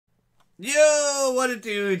Yo, what it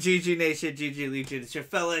do, GG Nation, GG Legion? It's your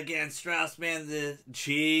fella again, Straussman the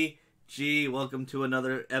GG. Welcome to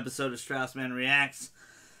another episode of Straussman Reacts.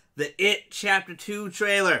 The It Chapter 2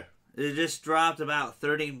 trailer. It just dropped about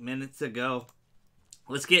 30 minutes ago.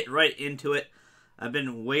 Let's get right into it. I've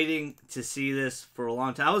been waiting to see this for a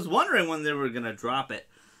long time. I was wondering when they were going to drop it.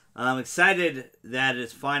 I'm excited that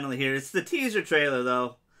it's finally here. It's the teaser trailer,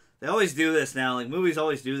 though. They always do this now. Like, movies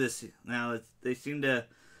always do this now. They seem to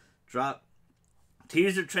drop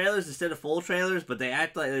teaser trailers instead of full trailers, but they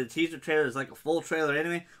act like the teaser trailer is like a full trailer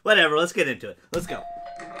anyway. Whatever, let's get into it. Let's go.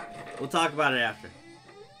 We'll talk about it after.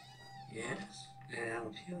 Yes, can I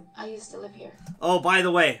help you? I used to live here. Oh, by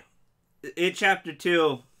the way, It Chapter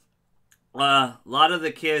 2, a lot of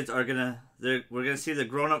the kids are we're gonna see the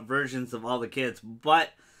grown-up versions of all the kids,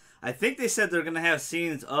 but I think they said they're gonna have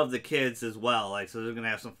scenes of the kids as well, like, so they're gonna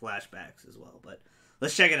have some flashbacks as well, but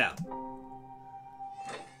let's check it out.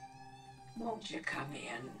 Won't you come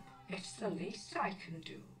in? It's the least I can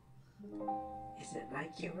do. Is it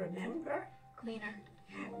like you remember? Cleaner.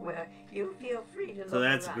 Well, you feel free to look So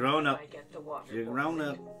that's around grown up. while I get the water You're boiled. grown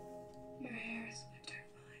up. Your hair is winter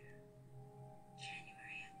fire.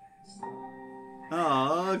 January embers.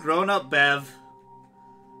 Oh, grown up Bev.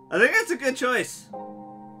 I think that's a good choice.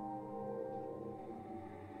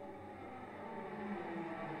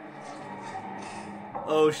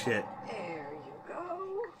 Oh shit. There you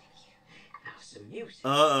go. Now some music.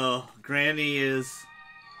 Uh-oh. Granny is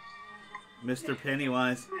Mr.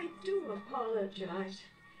 Pennywise. I do apologize.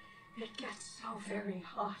 It gets so very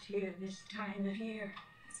hot here this time of year.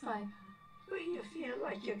 It's fine. Well, you feel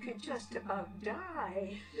like you could just about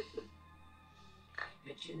die.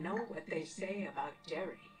 But you know what they say about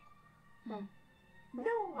Derry. No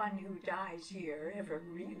one who dies here ever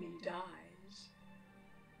really dies.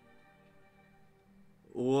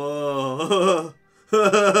 Whoa.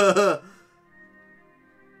 But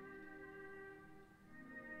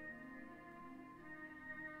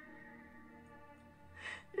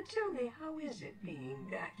tell me, how is it being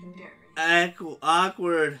back in Derry?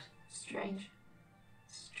 Awkward. Strange.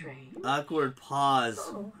 Strange. Awkward pause.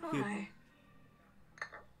 Oh, hi.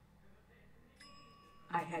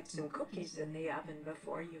 I had some cookies in the oven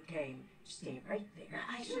before you came. Stay right there.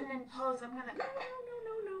 I shouldn't impose. I'm gonna...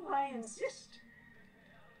 No, I insist.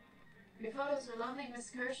 Your photos are lovely, Miss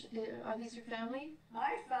Kirsch. Are these your family?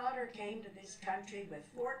 My father came to this country with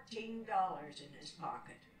 $14 in his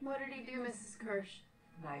pocket. What did he do, Mrs. Kirsch?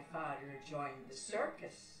 My father joined the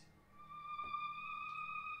circus.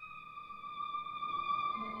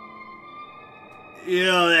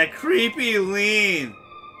 Yo, that creepy lean.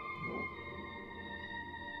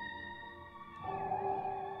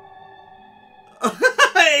 Yo,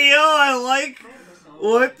 I like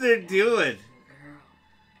what they're doing. Girl,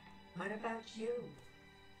 what about you?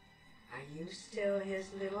 Are you still his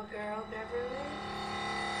little girl, Beverly?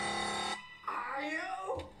 Are you?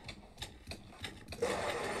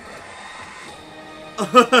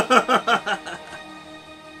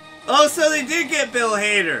 Oh, so they did get Bill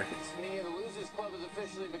Hader.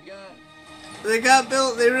 They got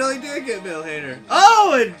Bill. They really did get Bill Hader.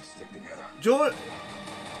 Oh, and John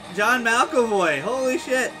McAvoy. Holy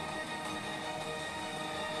shit.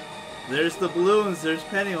 There's the balloons. There's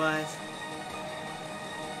Pennywise.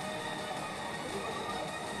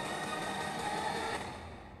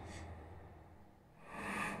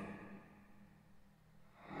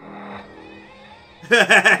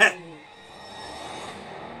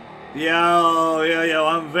 Yo,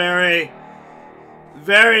 I'm very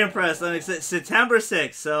impressed. I'm excited. September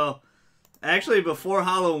 6th, so actually before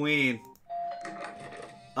Halloween.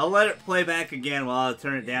 I'll let it play back again while I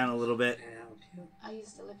turn it down a little bit. I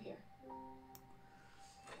used to live here.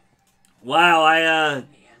 Wow, I've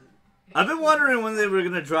been wondering when they were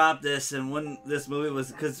gonna drop this and when this movie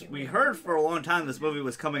was, because we heard for a long time this movie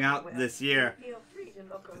was coming out this year.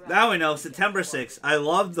 Now we know, September 6th. I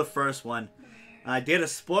loved the first one. I did a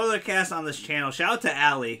spoiler cast on this channel. Shout out to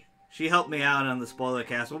Allie. She helped me out on the spoiler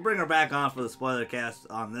cast. We'll bring her back on for the spoiler cast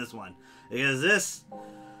on this one, because this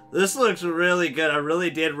looks really good. I really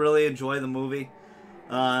did enjoy the movie.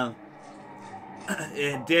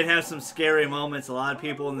 It did have some scary moments. A lot of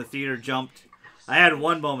people in the theater jumped. I had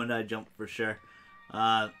one moment I jumped for sure.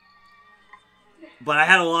 But I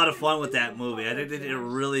had a lot of fun with that movie. I think they did a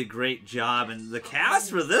really great job. And the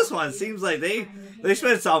cast for this one seems like they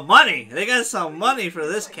spent some money. They got some money for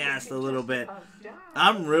this cast a little bit.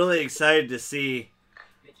 I'm really excited to see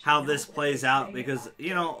how this plays out. Because,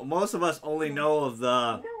 you know, most of us only know of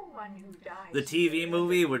the TV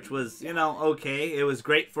movie, which was, you know, okay. It was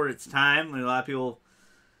great for its time. And a lot of people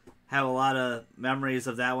have a lot of memories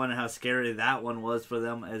of that one and how scary that one was for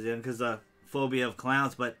them, as in because the phobia of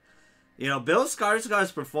clowns. But you know, Bill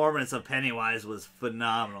Skarsgård's performance of Pennywise was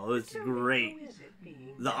phenomenal. It was great.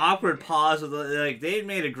 The awkward pause with they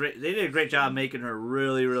did a great job making her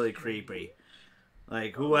really, really creepy.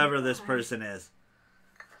 Like whoever this person is.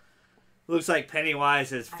 Looks like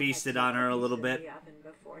Pennywise has feasted on her a little bit.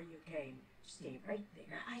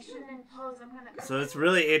 So it's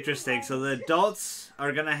really interesting. So the adults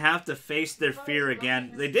are gonna have to face their fear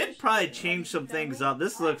again. They did probably change some things up.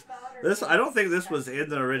 I don't think this was in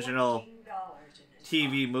the original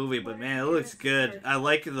TV movie, but man, it looks good. I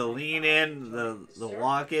like the lean in, the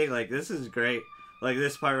walking. Like this is great. Like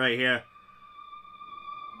this part right here.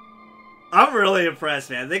 I'm really impressed,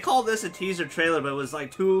 man. They called this a teaser trailer, but it was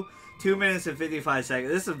like 2 minutes and 55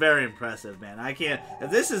 seconds. This is very impressive, man. I can't. If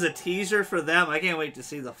this is a teaser for them, I can't wait to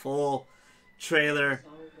see the full trailer.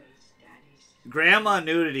 Grandma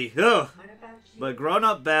nudity. Ugh. But grown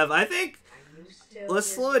up Bev, I think. Let's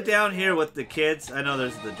slow it down here with the kids. I know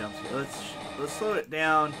there's the jump scare. Let's slow it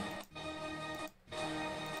down.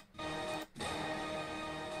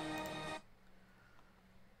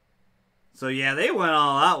 So yeah, they went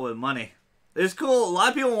all out with money. It's cool. A lot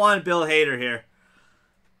of people wanted Bill Hader here.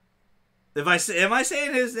 Am I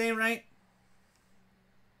saying his name right?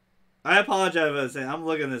 I apologize if I'm saying. I'm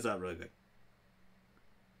looking this up really quick.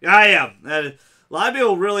 Yeah, I am. A lot of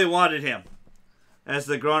people really wanted him as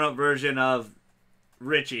the grown-up version of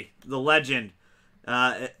Richie, the legend,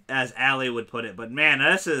 as Allie would put it. But man,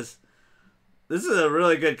 this is a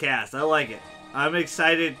really good cast. I like it. I'm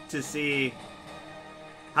excited to see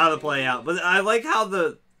how they play out. But I like how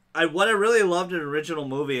what I really loved in the original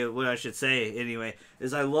movie, what I should say anyway,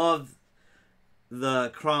 is I loved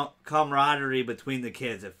the camaraderie between the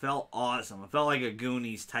kids. It felt awesome. It felt like a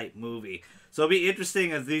Goonies type movie. So it'll be interesting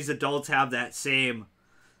if these adults have that same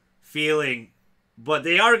feeling, but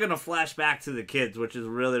they are going to flash back to the kids, which is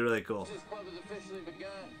really, really cool.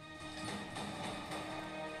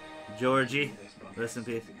 Georgie, rest in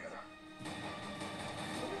peace.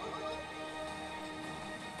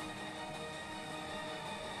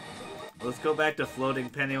 Let's go back to floating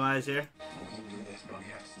Pennywise here.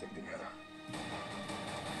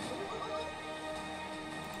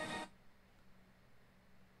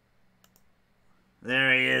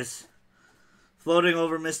 There he is. Floating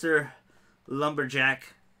over Mr.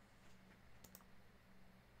 Lumberjack.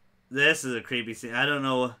 This is a creepy scene. I don't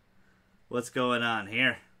know what's going on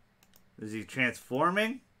here. Is he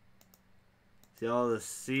transforming? See all the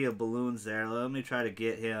sea of balloons there. Let me try to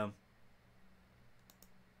get him.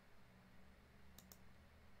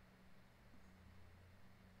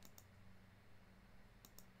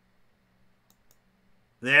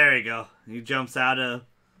 There you go. He jumps out of...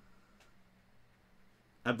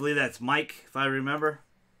 I believe that's Mike, if I remember.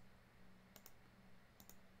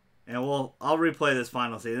 And I'll replay this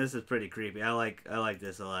final scene. This is pretty creepy. I like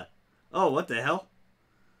this a lot. Oh, what the hell?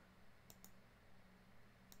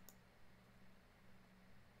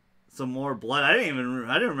 Some more blood. I didn't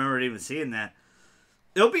remember even seeing that.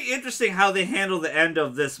 It'll be interesting how they handle the end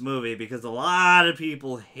of this movie, because a lot of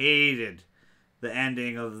people hated the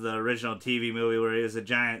ending of the original TV movie where he was a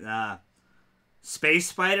giant space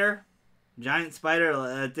spider. Giant spider.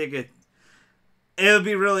 I think it's going to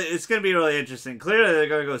be really interesting. Clearly they're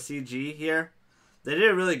going to go CG here. They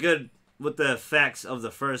did really good with the effects of the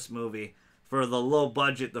first movie for the low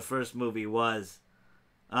budget the first movie was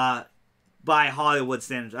by Hollywood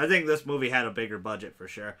standards. I think this movie had a bigger budget for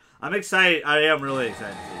sure. I'm excited. I am really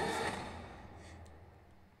excited to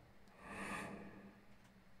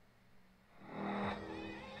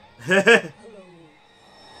see this.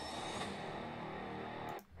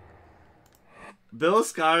 Bill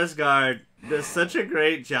Skarsgård does such a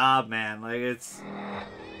great job, man. Like, it's...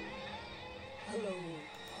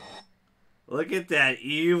 Look at that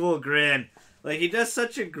evil grin. Like, he does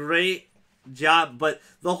such a great job, but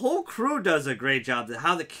the whole crew does a great job.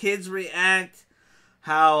 How the kids react,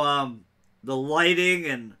 how the lighting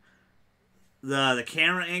and the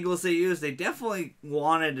camera angles they use, they definitely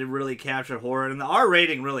wanted to really capture horror, and the R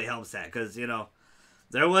rating really helps that, because, you know,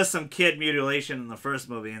 there was some kid mutilation in the first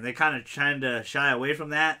movie, and they kind of tried to shy away from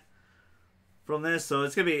that from this, so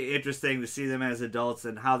it's going to be interesting to see them as adults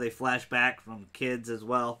and how they flash back from kids as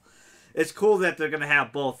well. It's cool that they're going to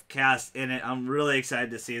have both casts in it. I'm really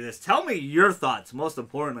excited to see this. Tell me your thoughts, most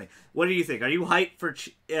importantly. What do you think? Are you hyped for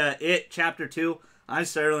It Chapter 2? I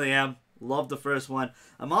certainly am. Love the first one.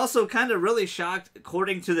 I'm also kind of really shocked,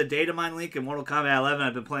 according to the Datamine link in Mortal Kombat 11.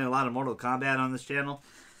 I've been playing a lot of Mortal Kombat on this channel.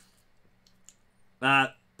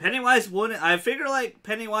 Pennywise wouldn't... I figure, like,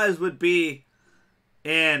 Pennywise would be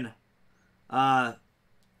in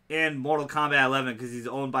in Mortal Kombat 11 because he's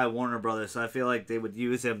owned by Warner Brothers, so I feel like they would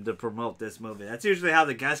use him to promote this movie. That's usually how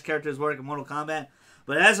the guest characters work in Mortal Kombat.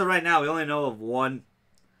 But as of right now, we only know of one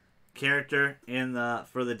character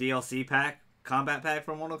for the DLC pack, Combat Pack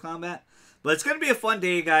for Mortal Kombat. But it's going to be a fun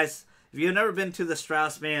day, guys. If you've never been to the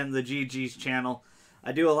Straussman, the GG's channel,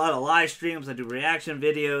 I do a lot of live streams, I do reaction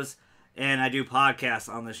videos, and I do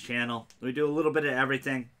podcasts on this channel. We do a little bit of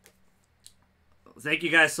everything. Thank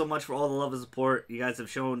you guys so much for all the love and support. You guys have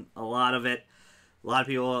shown a lot of it. A lot of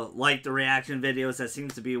people like the reaction videos. That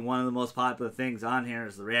seems to be one of the most popular things on here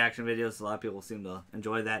is the reaction videos. A lot of people seem to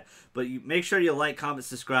enjoy that. But make sure you like, comment,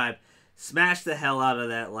 subscribe. Smash the hell out of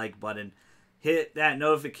that like button. Hit that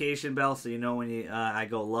notification bell so you know when I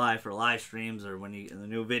go live for live streams or when the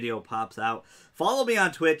new video pops out. Follow me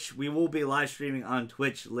on Twitch. We will be live streaming on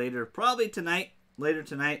Twitch later, probably tonight,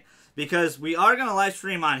 because we are going to live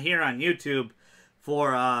stream on here on YouTube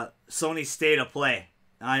for Sony's State of Play.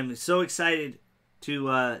 I'm so excited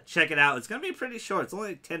to check it out. It's going to be pretty short. It's only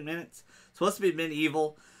like 10 minutes. It's supposed to be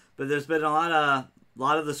medieval, but there's been a lot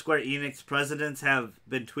of the Square Enix presidents have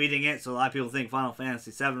been tweeting it, so a lot of people think Final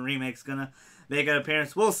Fantasy VII Remake's going to make an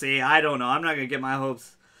appearance. We'll see. I don't know. I'm not going to get my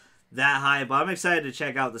hopes that high, but I'm excited to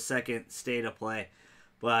check out the second State of Play.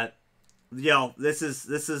 But, yo, this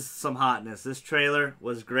is some hotness. This trailer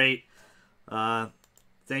was great.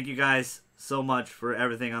 Thank you guys so much for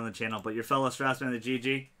everything on the channel. But your fellow Straussman, the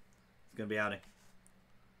GG, is going to be outing.